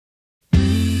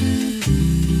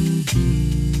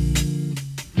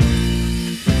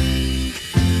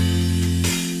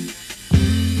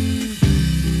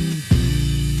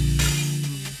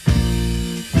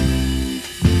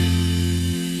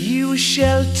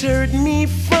sheltered me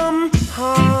from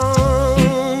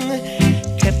harm,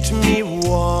 kept me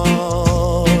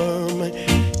warm,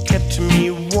 kept me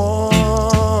warm.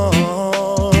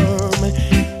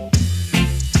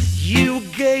 You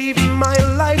gave my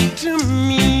life to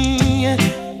me,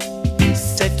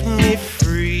 set me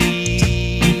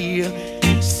free,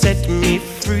 set me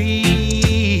free.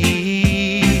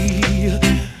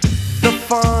 The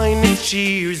finest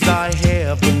years I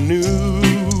ever knew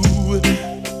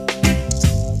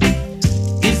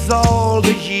is all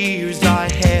the years I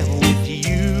have with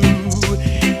you,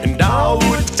 and I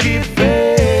would give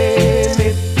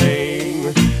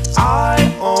anything I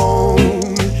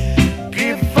own,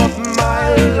 give up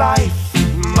my life,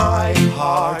 my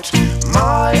heart,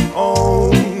 my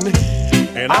own,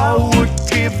 and I would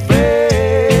give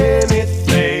anything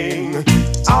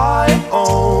I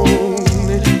own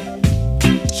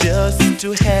just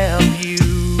to have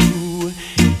you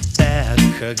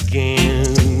back again.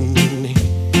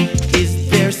 Is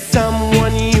there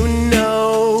someone you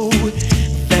know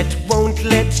that won't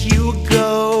let you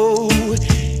go,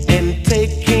 and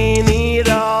taking it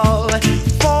all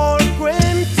for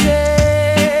granted?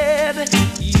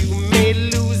 You may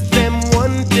lose them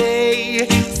one day,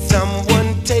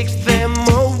 someone takes them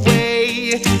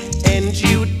away, and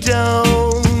you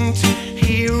don't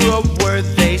hear a word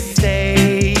they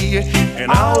say.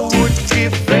 And I would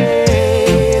give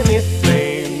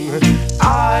anything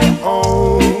I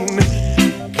own,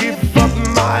 give up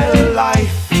my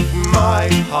life, my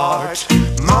heart,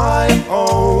 my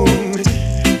own,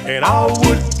 and I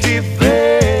would give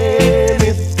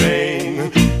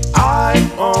anything I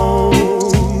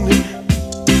own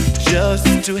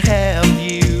just to have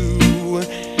you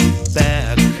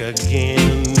back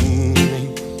again,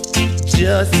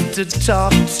 just to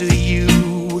talk to you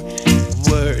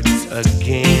words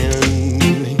again.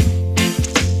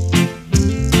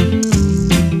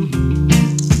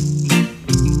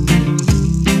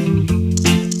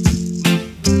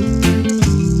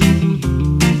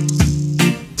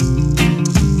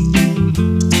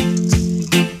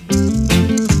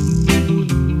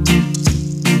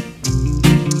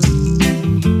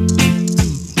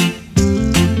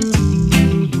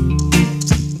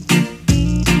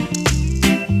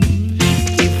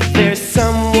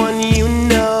 Someone you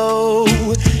know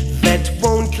that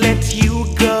won't let you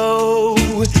go,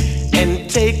 and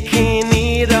taking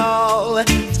it all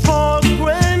for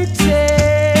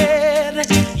granted.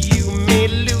 You may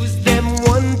lose them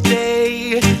one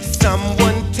day,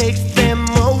 someone takes them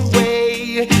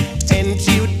away, and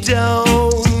you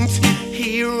don't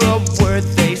hear a word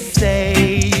they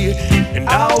say. And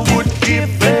I would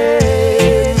give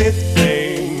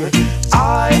anything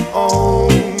I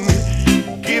own,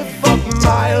 give up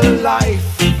my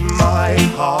life, my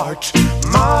heart,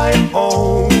 my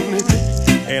own,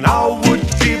 and I would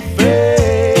give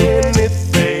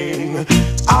anything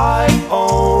I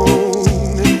own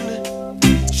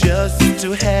just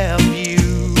to have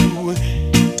you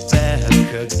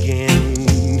back again,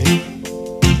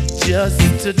 just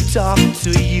to talk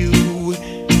to you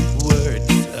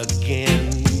words again,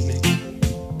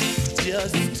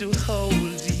 just to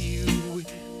hold you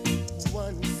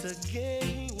once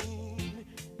again.